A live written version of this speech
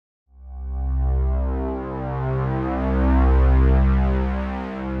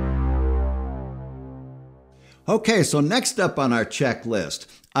Okay, so next up on our checklist,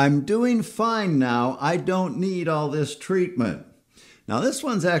 I'm doing fine now. I don't need all this treatment. Now this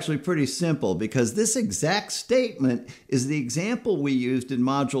one's actually pretty simple because this exact statement is the example we used in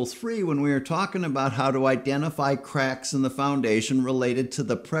Module 3 when we were talking about how to identify cracks in the foundation related to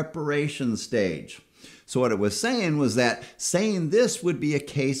the preparation stage. So what it was saying was that saying this would be a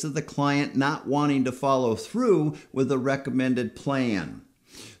case of the client not wanting to follow through with the recommended plan.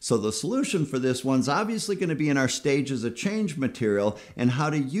 So the solution for this one's obviously going to be in our stages of change material and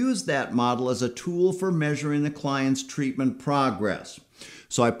how to use that model as a tool for measuring the client's treatment progress.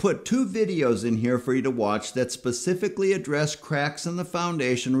 So I put 2 videos in here for you to watch that specifically address cracks in the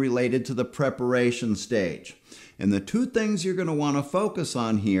foundation related to the preparation stage. And the 2 things you're going to want to focus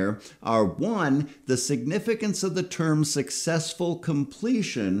on here are 1, the significance of the term successful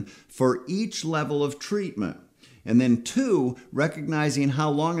completion for each level of treatment. And then 2, recognizing how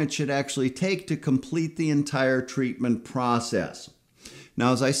long it should actually take to complete the entire treatment process.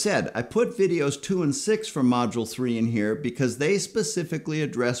 Now, as I said, I put videos 2 and 6 from Module 3 in here because they specifically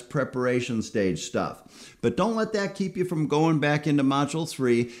address preparation stage stuff. But don't let that keep you from going back into Module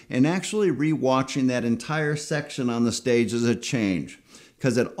 3 and actually re-watching that entire section on the stages of change,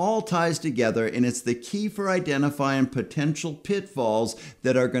 because it all ties together and it's the key for identifying potential pitfalls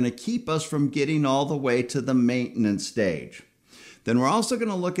that are going to keep us from getting all the way to the maintenance stage. Then we're also going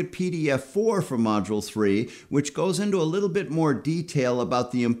to look at PDF 4 from Module 3, which goes into a little bit more detail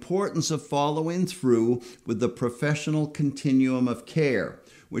about the importance of following through with the professional continuum of care,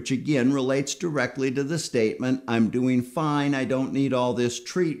 which again relates directly to the statement, I'm doing fine, I don't need all this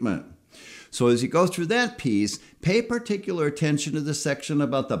treatment. So as you go through that piece, pay particular attention to the section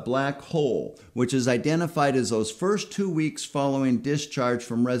about the black hole, which is identified as those first 2 weeks following discharge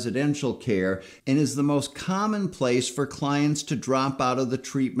from residential care and is the most common place for clients to drop out of the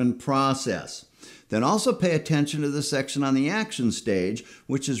treatment process. Then also pay attention to the section on the action stage,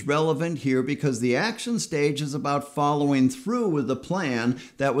 which is relevant here because the action stage is about following through with the plan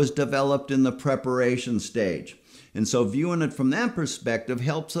that was developed in the preparation stage. And so viewing it from that perspective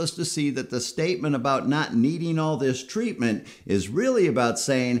helps us to see that the statement about not needing all this treatment is really about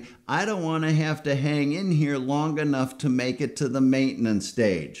saying, I don't want to have to hang in here long enough to make it to the maintenance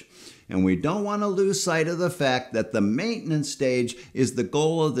stage. And we don't want to lose sight of the fact that the maintenance stage is the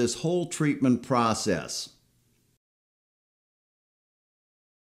goal of this whole treatment process.